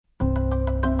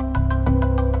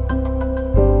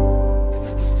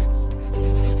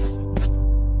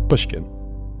Pushkin.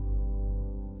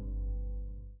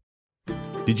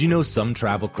 Did you know some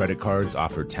travel credit cards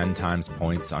offer 10 times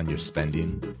points on your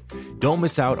spending? Don't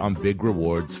miss out on big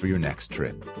rewards for your next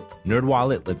trip.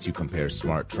 NerdWallet lets you compare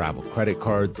smart travel credit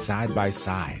cards side by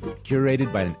side,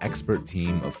 curated by an expert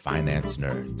team of finance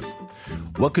nerds.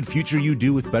 What could future you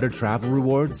do with better travel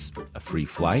rewards? A free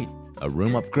flight? A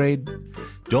room upgrade?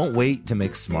 Don't wait to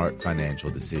make smart financial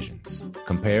decisions.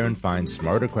 Compare and find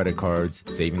smarter credit cards,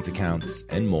 savings accounts,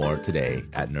 and more today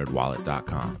at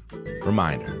nerdwallet.com.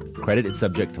 Reminder, credit is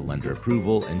subject to lender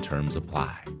approval and terms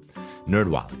apply.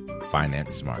 NerdWallet,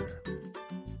 finance smarter.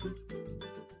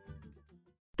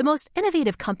 The most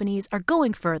innovative companies are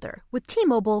going further with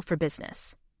T-Mobile for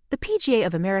Business. The PGA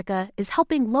of America is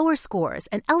helping lower scores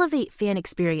and elevate fan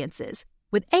experiences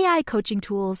with AI coaching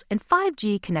tools and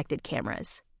 5G connected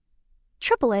cameras.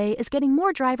 AAA is getting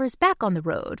more drivers back on the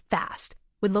road fast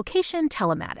with location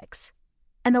telematics.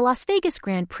 And the Las Vegas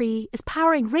Grand Prix is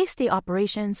powering race day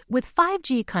operations with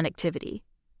 5G connectivity,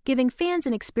 giving fans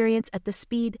an experience at the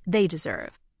speed they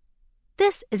deserve.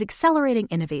 This is accelerating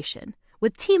innovation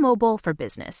with T-Mobile for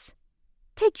Business.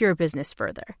 Take your business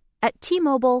further at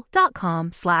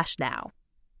T-Mobile.com/now.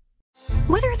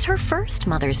 Whether it's her first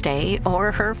Mother's Day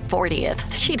or her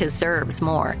 40th, she deserves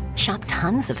more. Shop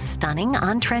tons of stunning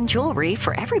on-trend jewelry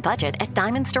for every budget at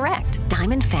Diamonds Direct.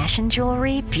 Diamond fashion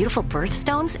jewelry, beautiful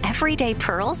birthstones, everyday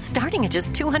pearls starting at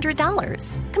just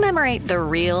 $200. Commemorate the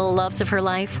real loves of her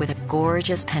life with a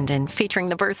gorgeous pendant featuring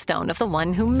the birthstone of the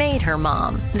one who made her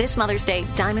mom. This Mother's Day,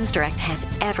 Diamonds Direct has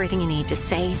everything you need to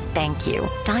say thank you.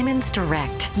 Diamonds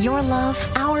Direct. Your love,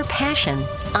 our passion.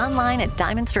 Online at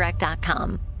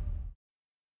diamondsdirect.com.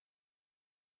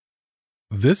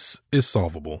 This is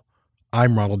Solvable.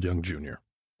 I'm Ronald Young Jr.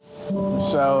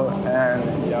 Michelle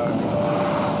and Young,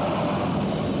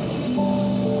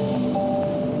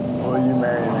 will you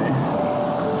marry me?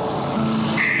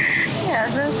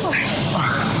 Yes, of course.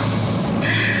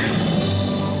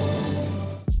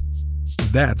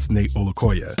 That's Nate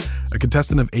Olukoya, a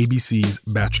contestant of ABC's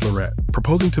Bachelorette,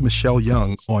 proposing to Michelle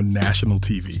Young on national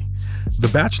TV. The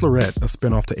Bachelorette, a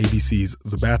spinoff to ABC's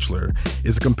The Bachelor,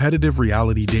 is a competitive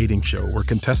reality dating show where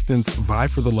contestants vie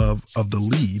for the love of the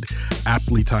lead,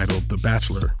 aptly titled The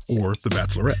Bachelor or The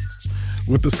Bachelorette.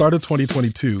 With the start of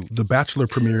 2022, The Bachelor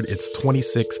premiered its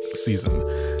 26th season.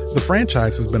 The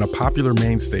franchise has been a popular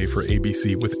mainstay for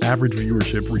ABC, with average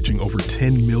viewership reaching over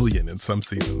 10 million in some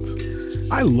seasons.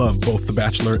 I love both The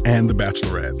Bachelor and The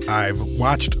Bachelorette. I've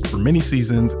watched for many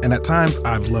seasons, and at times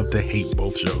I've loved to hate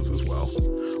both shows as well.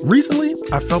 Recently,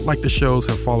 I felt like the shows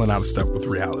have fallen out of step with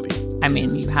reality. I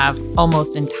mean, you have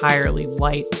almost entirely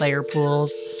white player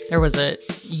pools. There was a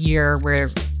year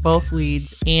where both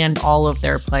leads and all of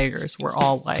their players were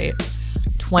all white.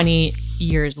 20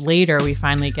 years later, we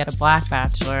finally get a black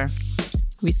bachelor.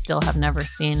 We still have never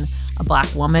seen a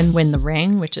black woman win the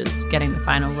ring, which is getting the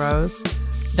final rose.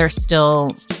 There's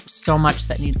still so much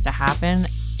that needs to happen.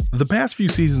 The past few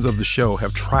seasons of the show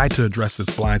have tried to address its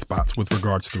blind spots with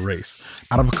regards to race.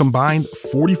 Out of a combined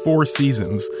 44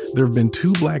 seasons, there have been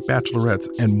 2 black bachelorettes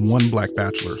and 1 black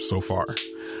bachelor so far.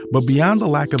 But beyond the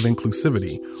lack of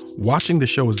inclusivity, watching the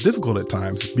show is difficult at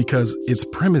times because its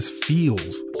premise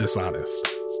feels dishonest.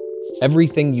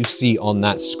 Everything you see on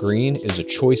that screen is a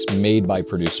choice made by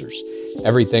producers.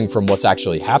 Everything from what's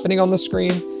actually happening on the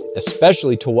screen,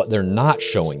 especially to what they're not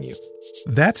showing you.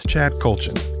 That's Chad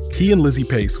Kultgen. He and Lizzie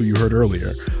Pace, who you heard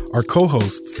earlier, are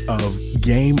co-hosts of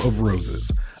Game of Roses,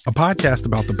 a podcast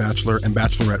about the Bachelor and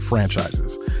Bachelorette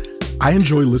franchises. I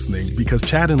enjoy listening because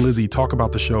Chad and Lizzie talk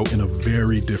about the show in a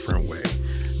very different way.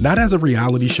 Not as a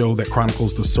reality show that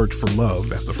chronicles the search for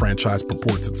love, as the franchise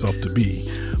purports itself to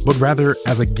be, but rather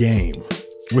as a game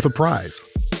with a prize.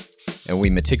 And we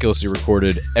meticulously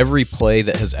recorded every play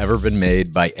that has ever been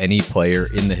made by any player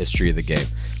in the history of the game,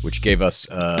 which gave us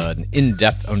an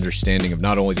in-depth understanding of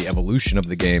not only the evolution of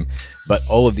the game, but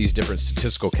all of these different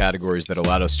statistical categories that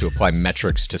allowed us to apply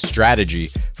metrics to strategy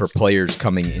for players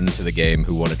coming into the game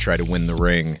who want to try to win the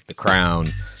ring, the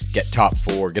crown, get top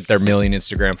 4, get their million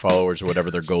Instagram followers, or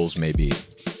whatever their goals may be.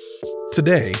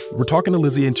 Today, we're talking to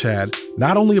Lizzie and Chad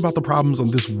not only about the problems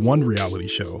on this one reality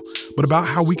show, but about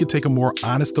how we could take a more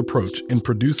honest approach in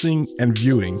producing and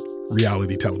viewing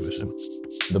reality television.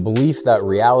 The belief that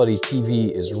reality TV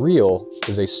is real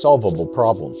is a solvable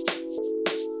problem.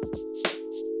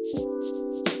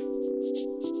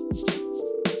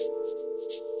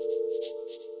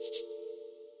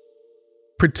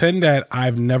 Pretend that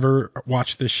I've never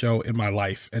watched this show in my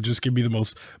life and just give me the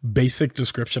most basic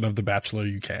description of The Bachelor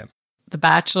you can. The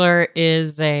Bachelor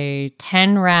is a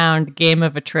 10-round game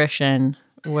of attrition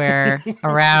where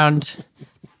around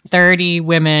 30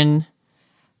 women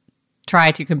try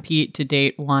to compete to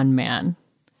date one man.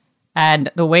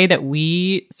 And the way that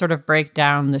we sort of break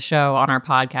down the show on our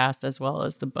podcast, as well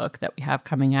as the book that we have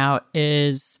coming out,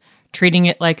 is treating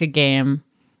it like a game,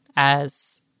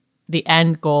 as the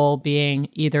end goal being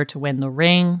either to win the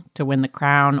ring, to win the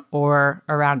crown, or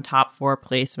around top 4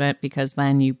 placement, because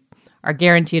then you are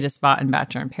guaranteed a spot in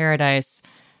Bachelor in Paradise,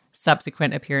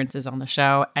 subsequent appearances on the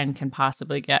show, and can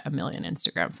possibly get 1 million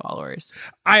Instagram followers.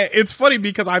 It's funny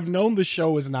because I've known the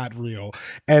show is not real,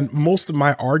 and most of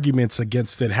my arguments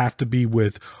against it have to be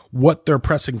with what they're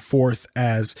pressing forth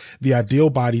as the ideal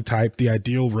body type, the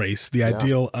ideal race, the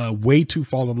ideal way to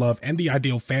fall in love, and the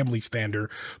ideal family standard.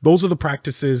 Those are the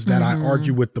practices that I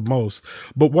argue with the most.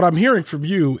 But what I'm hearing from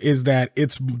you is that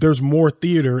there's more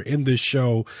theater in this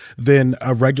show than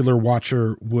a regular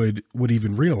watcher would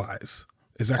even realize.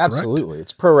 Is that correct? Absolutely.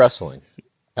 It's pro wrestling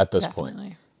at this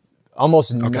point.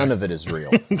 Almost none of it is real.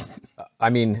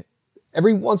 I mean,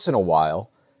 every once in a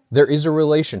while, there is a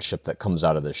relationship that comes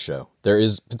out of this show. There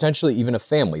is potentially even a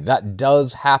family. That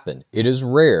does happen. It is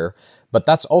rare, but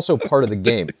that's also part of the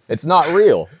game. It's not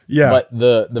real, but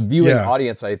the viewing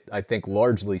audience, I think,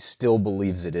 largely still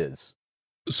believes it is.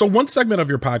 So one segment of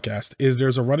your podcast is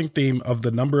there's a running theme of the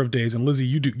number of days, and Lizzie,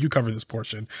 you cover this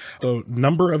portion, the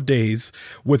number of days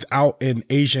without an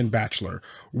Asian bachelor.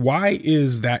 Why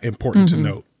is that important to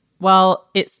note? Well,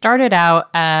 it started out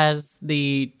as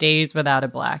the days without a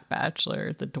black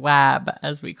bachelor, the DWAB,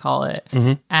 as we call it.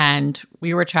 And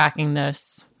we were tracking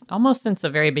this almost since the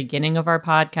very beginning of our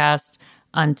podcast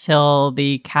until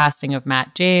the casting of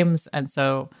Matt James. And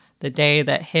so the day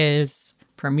that his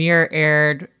premiere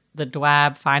aired, the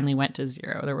DWAB finally went to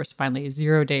 0. There was finally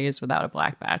 0 days without a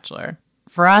black bachelor.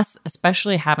 For us,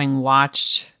 especially having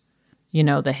watched,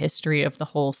 the history of the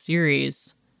whole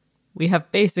series, we have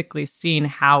basically seen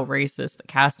how racist the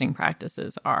casting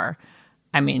practices are.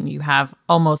 I mean, you have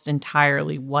almost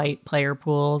entirely white player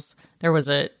pools. There was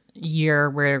a year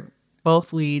where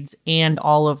both leads and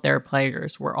all of their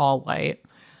players were all white.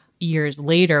 Years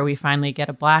later, we finally get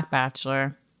a black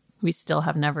bachelor. We still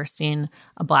have never seen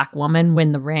a black woman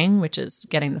win the ring, which is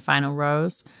getting the final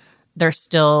rose. There's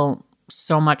still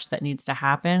so much that needs to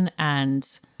happen. And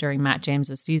during Matt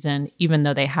James's season, even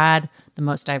though they had the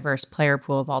most diverse player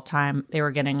pool of all time, they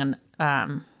were getting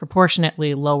an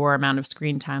proportionately lower amount of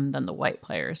screen time than the white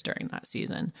players during that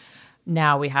season.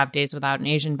 Now we have days without an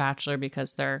Asian bachelor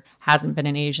because there hasn't been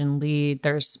an Asian lead.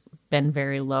 There's been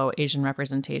very low Asian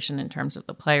representation in terms of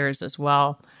the players as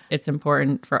well. It's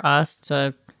important for us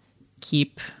to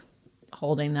keep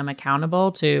holding them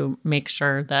accountable to make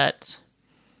sure that,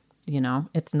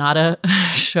 it's not a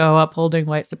show upholding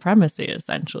white supremacy,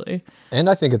 essentially. And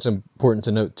I think it's important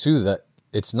to note, too, that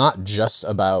it's not just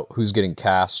about who's getting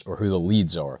cast or who the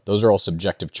leads are. Those are all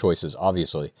subjective choices,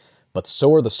 obviously. But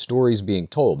so are the stories being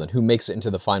told and who makes it into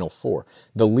the final 4.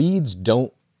 The leads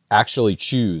don't actually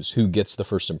choose who gets the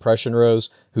first impression rose,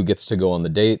 who gets to go on the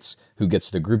dates, who gets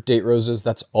the group date roses.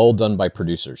 That's all done by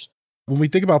producers. When we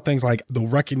think about things like the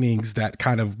reckonings that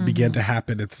kind of began to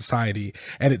happen in society,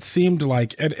 and it seemed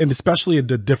like, and especially in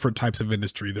the different types of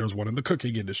industry, there's one in the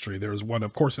cooking industry, there's one,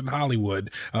 of course, in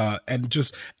Hollywood, and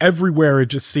just everywhere, it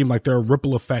just seemed like there are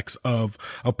ripple effects of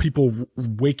people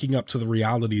waking up to the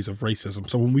realities of racism.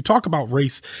 So when we talk about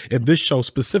race in this show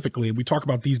specifically, and we talk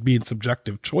about these being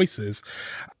subjective choices,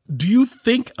 do you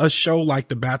think a show like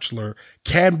The Bachelor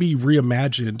can be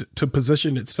reimagined to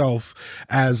position itself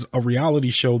as a reality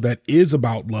show that is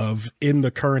about love in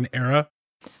the current era?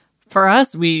 For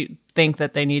us, we think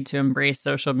that they need to embrace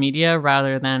social media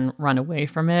rather than run away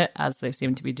from it, as they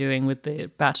seem to be doing with the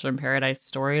Bachelor in Paradise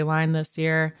storyline this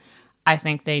year. I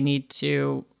think they need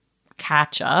to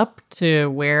catch up to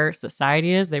where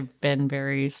society is. They've been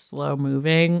very slow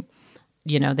moving.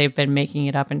 They've been making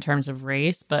it up in terms of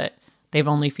race, but they've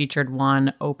only featured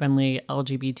one openly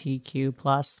LGBTQ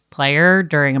plus player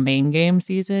during a main game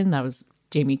season. That was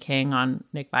Jamie King on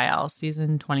Nick Viall's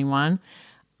season 21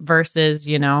 versus,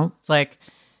 it's like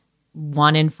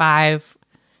 1 in 5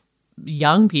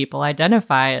 young people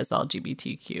identify as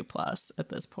LGBTQ plus at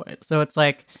this point. So it's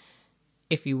like,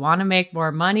 if you want to make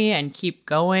more money and keep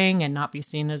going and not be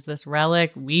seen as this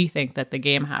relic, we think that the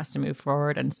game has to move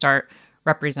forward and start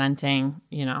representing,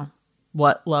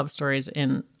 what love stories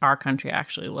in our country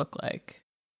actually look like.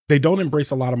 They don't embrace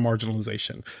a lot of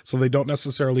marginalization. So they don't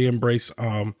necessarily embrace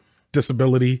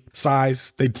disability,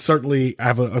 size. They certainly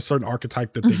have a certain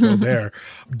archetype that they go there.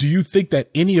 Do you think that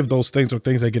any of those things are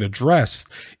things that get addressed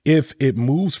if it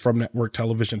moves from network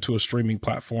television to a streaming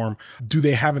platform? Do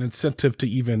they have an incentive to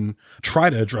even try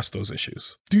to address those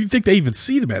issues? Do you think they even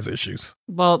see them as issues?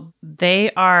 Well,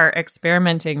 they are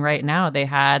experimenting right now. They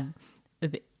had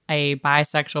a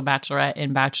bisexual bachelorette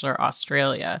in Bachelor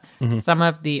Australia. Some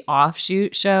of the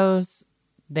offshoot shows,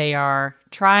 they are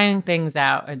trying things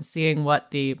out and seeing what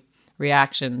the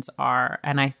reactions are.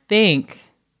 And I think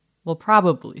we'll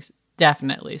probably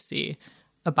definitely see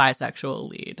a bisexual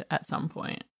lead at some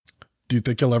point. Do you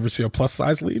think you'll ever see a plus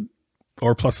size lead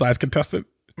or plus size contestant?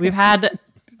 We've had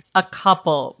a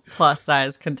couple plus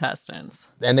size contestants.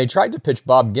 And they tried to pitch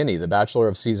Bob Guinea, the Bachelor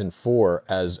of season 4,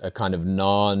 as a kind of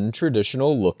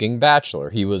non-traditional looking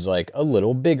bachelor. He was like a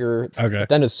little bigger. Okay. But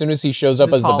then as soon as he shows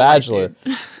up as the tall bachelor,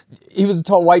 white he was a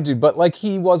tall white dude, but like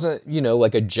he wasn't,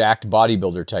 like a jacked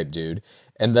bodybuilder type dude.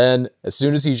 And then as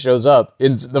soon as he shows up,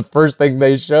 the first thing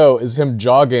they show is him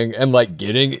jogging and like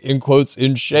getting, in quotes,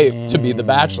 in shape to be the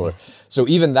bachelor. So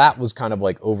even that was kind of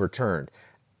like overturned.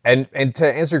 And to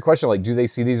answer your question, like, do they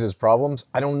see these as problems?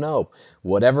 I don't know.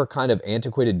 Whatever kind of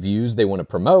antiquated views they want to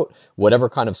promote, whatever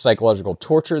kind of psychological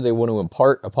torture they want to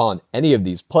impart upon any of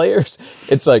these players,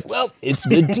 it's like, well, it's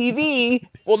good TV.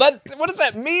 Well, what does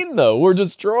that mean, though? We're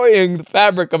destroying the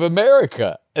fabric of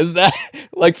America. Is that,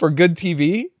 like, for good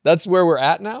TV? That's where we're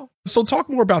at now? So talk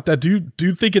more about that. Do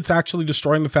you think it's actually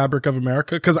destroying the fabric of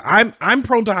America? Because I'm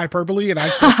prone to hyperbole, and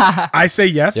I say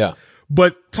yes. Yeah.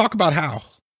 But talk about how.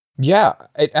 Yeah,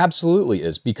 it absolutely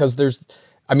is, because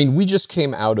we just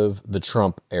came out of the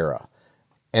Trump era,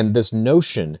 and this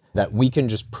notion that we can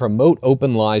just promote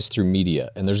open lies through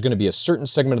media, and there's going to be a certain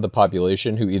segment of the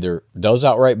population who either does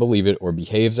outright believe it or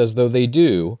behaves as though they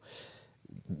do,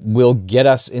 will get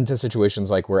us into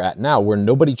situations like we're at now, where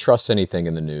nobody trusts anything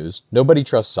in the news, nobody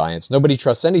trusts science, nobody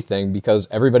trusts anything because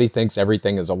everybody thinks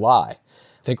everything is a lie.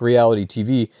 I think reality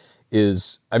TV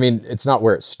is, it's not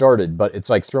where it started, but it's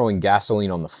like throwing gasoline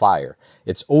on the fire.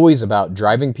 It's always about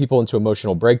driving people into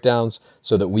emotional breakdowns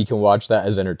so that we can watch that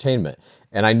as entertainment.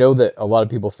 And I know that a lot of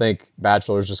people think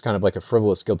Bachelor is just kind of like a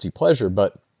frivolous, guilty pleasure,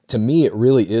 but to me, it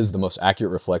really is the most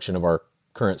accurate reflection of our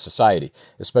current society,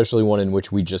 especially one in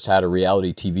which we just had a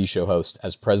reality TV show host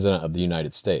as president of the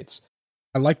United States.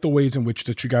 I like the ways in which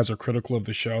that you guys are critical of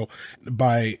the show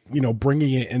by,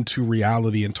 bringing it into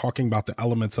reality and talking about the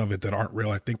elements of it that aren't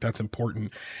real. I think that's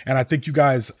important. And I think you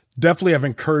guys definitely have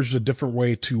encouraged a different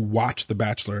way to watch The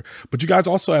Bachelor, but you guys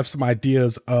also have some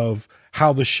ideas of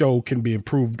how the show can be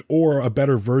improved or a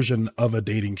better version of a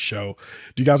dating show.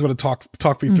 Do you guys want to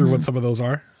talk me through what some of those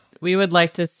are? We would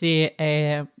like to see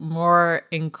a more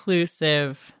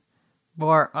inclusive,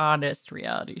 more honest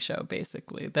reality show,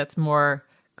 basically, that's more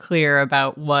clear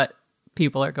about what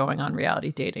people are going on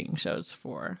reality dating shows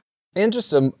for. And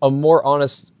just a more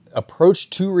honest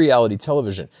approach to reality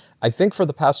television. I think for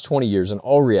the past 20 years in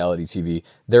all reality TV,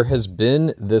 there has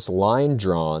been this line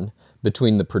drawn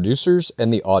between the producers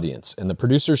and the audience. And the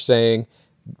producers saying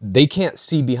they can't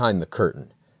see behind the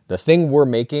curtain. The thing we're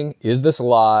making is this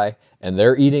lie, and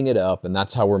they're eating it up, and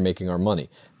that's how we're making our money.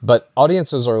 But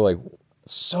audiences are like,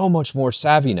 so much more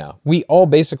savvy now. We all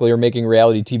basically are making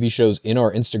reality TV shows in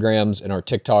our Instagrams and our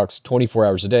TikToks 24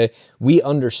 hours a day. We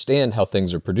understand how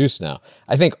things are produced now.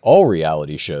 I think all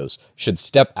reality shows should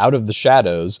step out of the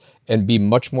shadows and be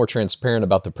much more transparent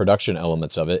about the production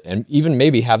elements of it, and even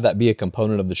maybe have that be a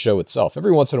component of the show itself.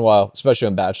 Every once in a while, especially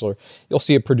on Bachelor, you'll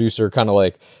see a producer kind of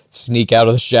like sneak out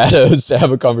of the shadows to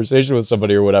have a conversation with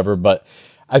somebody or whatever, but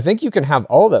I think you can have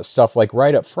all that stuff like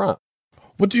right up front.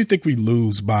 What do you think we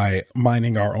lose by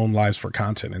mining our own lives for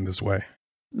content in this way?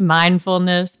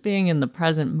 Mindfulness, being in the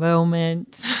present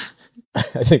moment.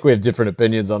 I think we have different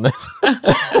opinions on this.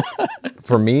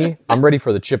 For me, I'm ready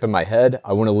for the chip in my head.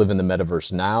 I want to live in the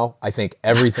metaverse now. I think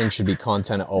everything should be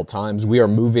content at all times. We are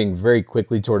moving very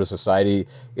quickly toward a society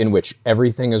in which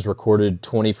everything is recorded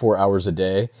 24 hours a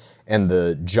day, and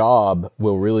the job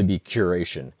will really be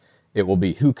curation. It will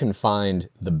be who can find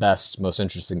the best, most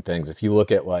interesting things. If you look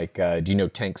at do you know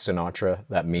Tank Sinatra,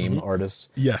 that meme artist?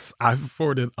 Yes, I've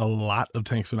forwarded a lot of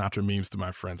Tank Sinatra memes to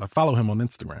my friends. I follow him on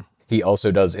Instagram. He also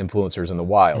does Influencers in the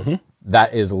Wild.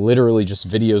 That is literally just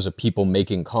videos of people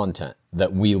making content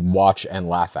that we watch and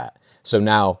laugh at. So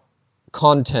now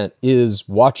content is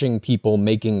watching people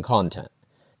making content.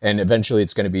 And eventually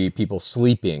it's going to be people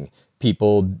sleeping,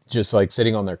 people just like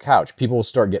sitting on their couch. People will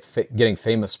start getting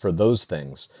famous for those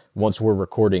things once we're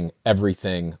recording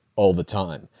everything all the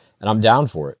time. And I'm down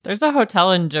for it. There's a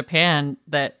hotel in Japan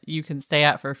that you can stay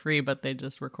at for free, but they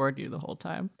just record you the whole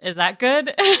time. Is that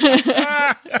good?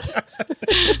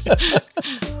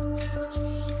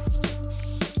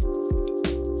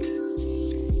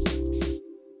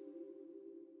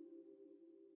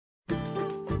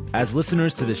 As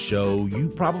listeners to this show, you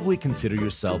probably consider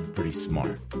yourself pretty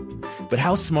smart. But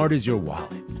how smart is your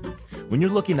wallet? When you're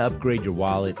looking to upgrade your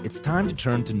wallet, it's time to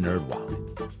turn to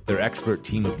NerdWallet. Their expert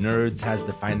team of nerds has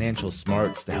the financial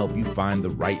smarts to help you find the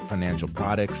right financial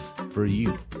products for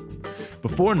you.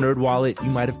 Before NerdWallet, you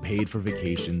might have paid for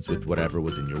vacations with whatever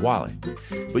was in your wallet,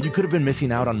 but you could have been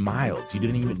missing out on miles you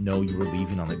didn't even know you were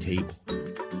leaving on the table.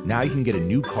 Now you can get a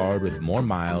new card with more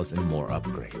miles and more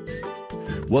upgrades.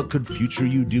 What could future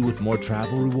you do with more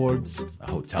travel rewards?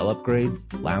 A hotel upgrade?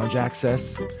 Lounge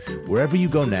access? Wherever you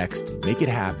go next, make it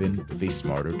happen with a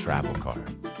smarter travel card.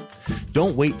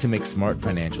 Don't wait to make smart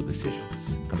financial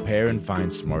decisions. Compare and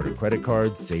find smarter credit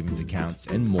cards, savings accounts,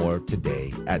 and more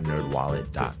today at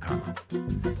nerdwallet.com.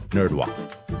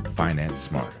 NerdWallet. Finance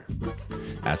smarter.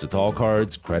 As with all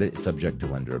cards, credit is subject to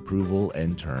lender approval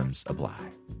and terms apply.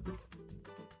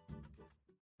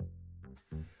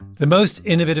 The most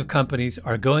innovative companies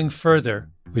are going further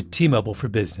with T-Mobile for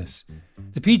Business.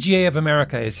 The PGA of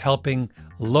America is helping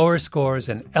lower scores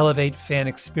and elevate fan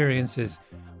experiences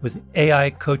with AI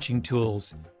coaching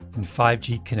tools and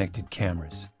 5G connected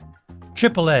cameras.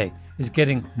 AAA is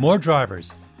getting more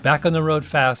drivers back on the road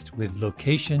fast with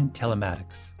location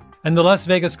telematics. And the Las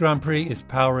Vegas Grand Prix is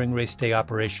powering race day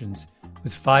operations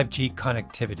with 5G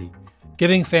connectivity,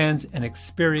 giving fans an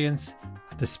experience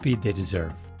at the speed they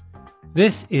deserve.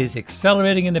 This is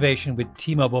accelerating innovation with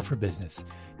T-Mobile for Business.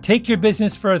 Take your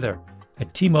business further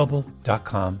at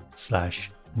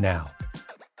T-Mobile.com/now.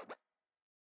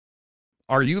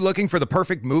 Are you looking for the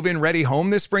perfect move-in ready home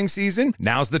this spring season?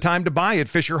 Now's the time to buy at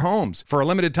Fisher Homes. For a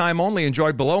limited time only,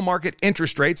 enjoy below-market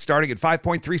interest rates starting at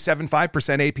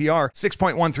 5.375% APR,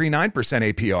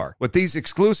 6.139% APR. With these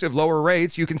exclusive lower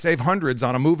rates, you can save hundreds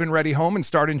on a move-in ready home and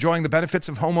start enjoying the benefits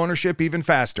of homeownership even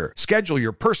faster. Schedule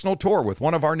your personal tour with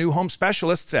one of our new home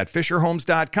specialists at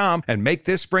FisherHomes.com and make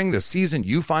this spring the season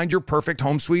you find your perfect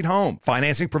home sweet home.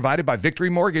 Financing provided by Victory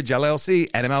Mortgage, LLC,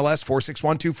 NMLS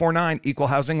 461249, Equal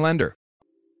Housing Lender.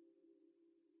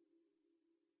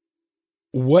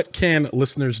 What can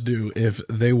listeners do if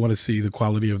they want to see the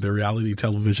quality of their reality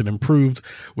television improved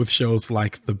with shows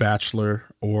like The Bachelor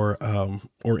or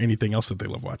anything else that they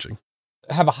love watching?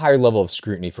 Have a higher level of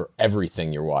scrutiny for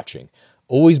everything you're watching.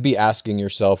 Always be asking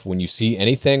yourself when you see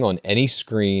anything on any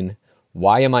screen,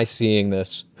 why am I seeing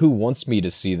this? Who wants me to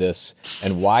see this?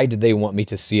 And why do they want me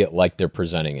to see it like they're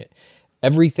presenting it?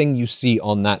 Everything you see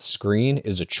on that screen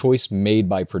is a choice made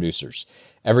by producers.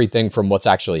 Everything from what's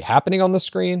actually happening on the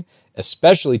screen,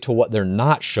 especially to what they're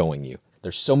not showing you.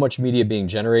 There's so much media being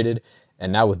generated,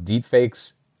 and now with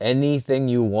deepfakes, anything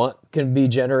you want can be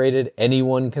generated.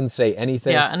 Anyone can say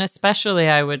anything. Yeah, and especially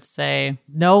I would say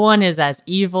no one is as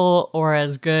evil or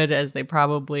as good as they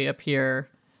probably appear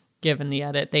given the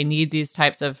edit. They need these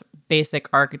types of basic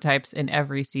archetypes in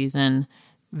every season.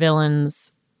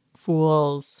 Villains,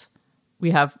 fools.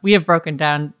 We have broken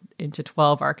down into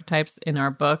 12 archetypes in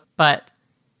our book, but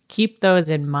keep those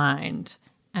in mind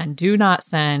and do not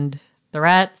send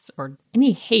threats or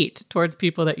any hate towards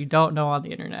people that you don't know on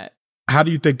the internet. How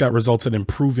do you think that results in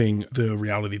improving the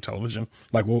reality television?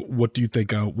 Like, what do you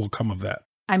think will come of that?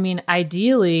 I mean,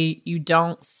 ideally, you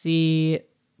don't see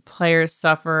players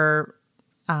suffer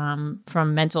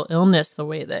from mental illness the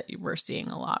way that we're seeing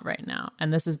a lot right now.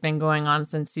 And this has been going on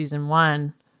since season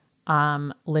 1.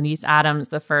 Lanice Adams,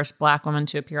 the first Black woman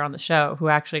to appear on the show, who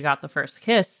actually got the first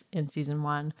kiss in season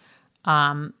 1,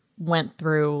 went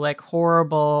through like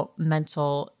horrible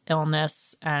mental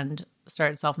illness and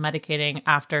started self-medicating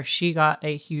after she got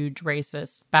a huge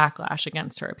racist backlash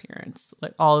against her appearance.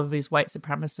 Like all of these white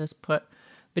supremacists put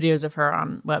videos of her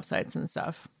on websites and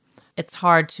stuff. It's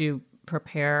hard to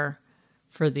prepare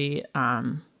for the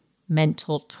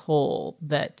mental toll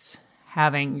that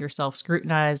having yourself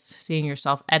scrutinized, seeing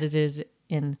yourself edited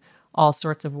in all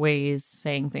sorts of ways,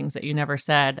 saying things that you never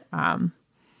said,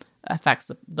 affects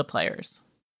the players.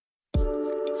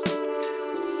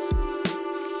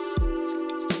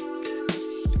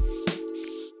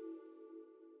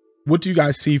 What do you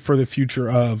guys see for the future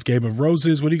of Game of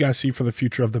Roses? What do you guys see for the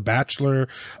future of The Bachelor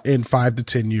in 5 to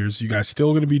 10 years? You guys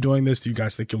still going to be doing this? Do you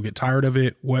guys think you'll get tired of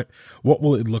it? What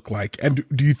will it look like? And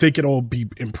do you think it'll be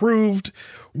improved?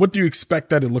 What do you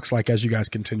expect that it looks like as you guys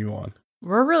continue on?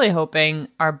 We're really hoping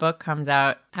our book comes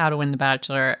out, How to Win The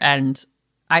Bachelor, and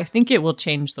I think it will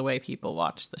change the way people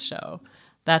watch the show.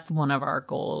 That's one of our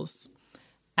goals.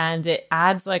 And it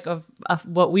adds like a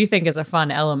what we think is a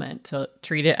fun element to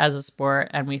treat it as a sport.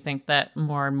 And we think that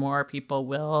more and more people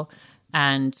will.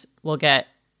 And we'll get,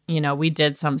 we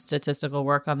did some statistical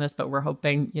work on this, but we're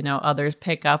hoping, others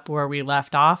pick up where we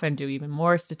left off and do even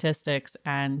more statistics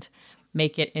and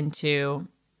make it into,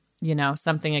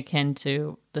 something akin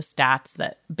to the stats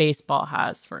that baseball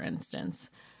has, for instance.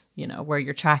 where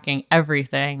you're tracking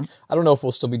everything. I don't know if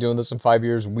we'll still be doing this in 5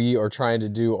 years. We are trying to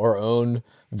do our own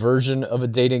version of a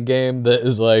dating game that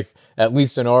is, like, at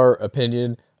least in our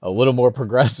opinion, a little more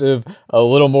progressive, a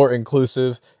little more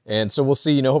inclusive. And so we'll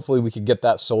see, hopefully we can get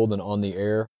that sold and on the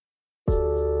air.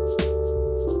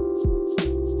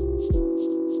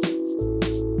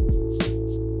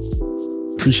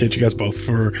 Appreciate you guys both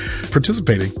for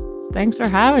participating. Thanks for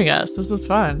having us. This was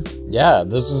fun. Yeah,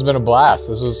 this has been a blast.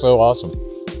 This was so awesome.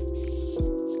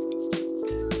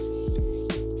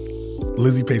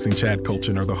 Lizzie Pace and Chad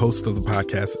Colchin are the hosts of the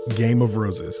podcast Game of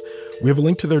Roses. We have a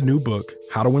link to their new book,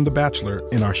 How to Win the Bachelor,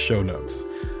 in our show notes.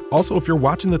 Also, if you're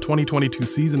watching the 2022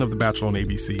 season of The Bachelor on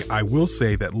ABC, I will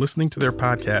say that listening to their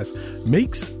podcast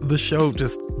makes the show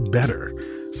just better.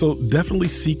 So definitely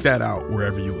seek that out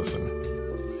wherever you listen.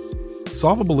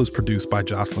 Solvable is produced by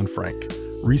Jocelyn Frank.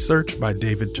 Research by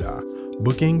David Jha.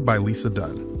 Booking by Lisa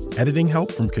Dunn. Editing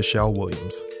help from Cashel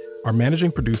Williams. Our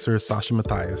managing producer is Sasha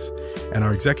Matthias, and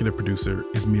our executive producer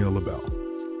is Mia LaBelle.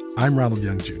 I'm Ronald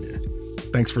Young Jr.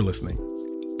 Thanks for listening.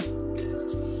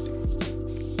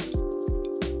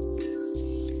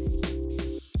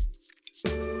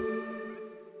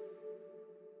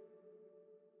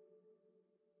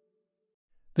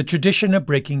 The tradition of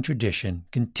breaking tradition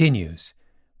continues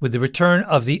with the return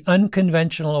of the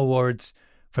Unconventional Awards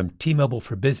from T-Mobile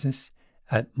for Business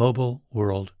at Mobile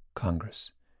World Congress.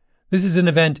 This is an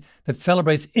event that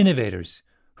celebrates innovators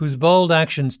whose bold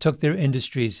actions took their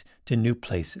industries to new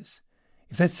places.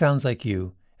 If that sounds like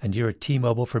you and you're a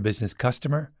T-Mobile for Business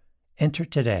customer, enter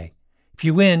today. If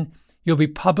you win, you'll be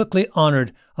publicly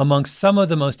honored amongst some of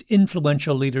the most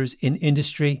influential leaders in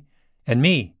industry. And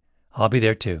me, I'll be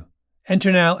there too.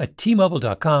 Enter now at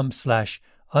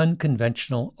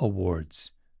tmobile.com/unconventional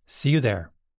awards. See you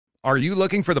there. Are you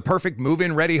looking for the perfect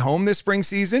move-in ready home this spring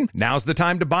season? Now's the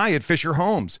time to buy at Fisher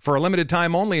Homes. For a limited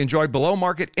time only, enjoy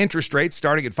below-market interest rates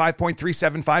starting at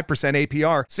 5.375%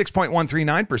 APR,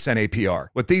 6.139% APR.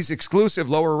 With these exclusive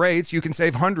lower rates, you can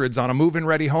save hundreds on a move-in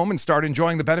ready home and start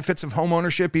enjoying the benefits of home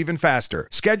ownership even faster.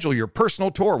 Schedule your personal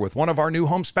tour with one of our new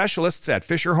home specialists at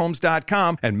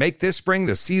FisherHomes.com and make this spring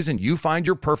the season you find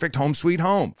your perfect home sweet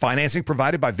home. Financing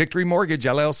provided by Victory Mortgage,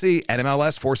 LLC,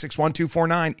 NMLS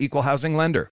 461249, Equal Housing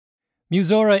Lender.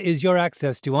 Musora is your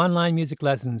access to online music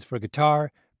lessons for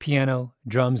guitar, piano,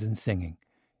 drums, and singing.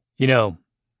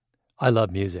 I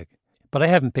love music, but I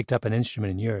haven't picked up an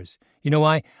instrument in years. You know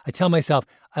why? I tell myself,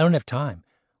 I don't have time.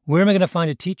 Where am I going to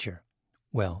find a teacher?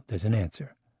 Well, there's an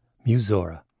answer.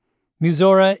 Musora.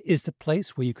 Musora is the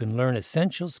place where you can learn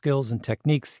essential skills and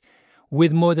techniques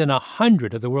with more than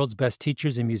 100 of the world's best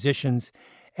teachers and musicians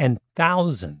and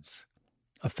thousands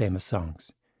of famous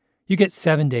songs. You get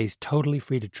 7 days totally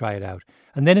free to try it out,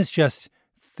 and then it's just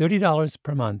 $30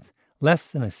 per month, less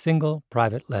than a single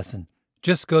private lesson.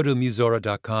 Just go to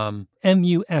Musora.com,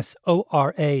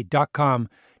 Musora.com,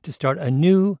 to start a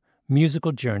new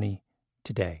musical journey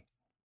today.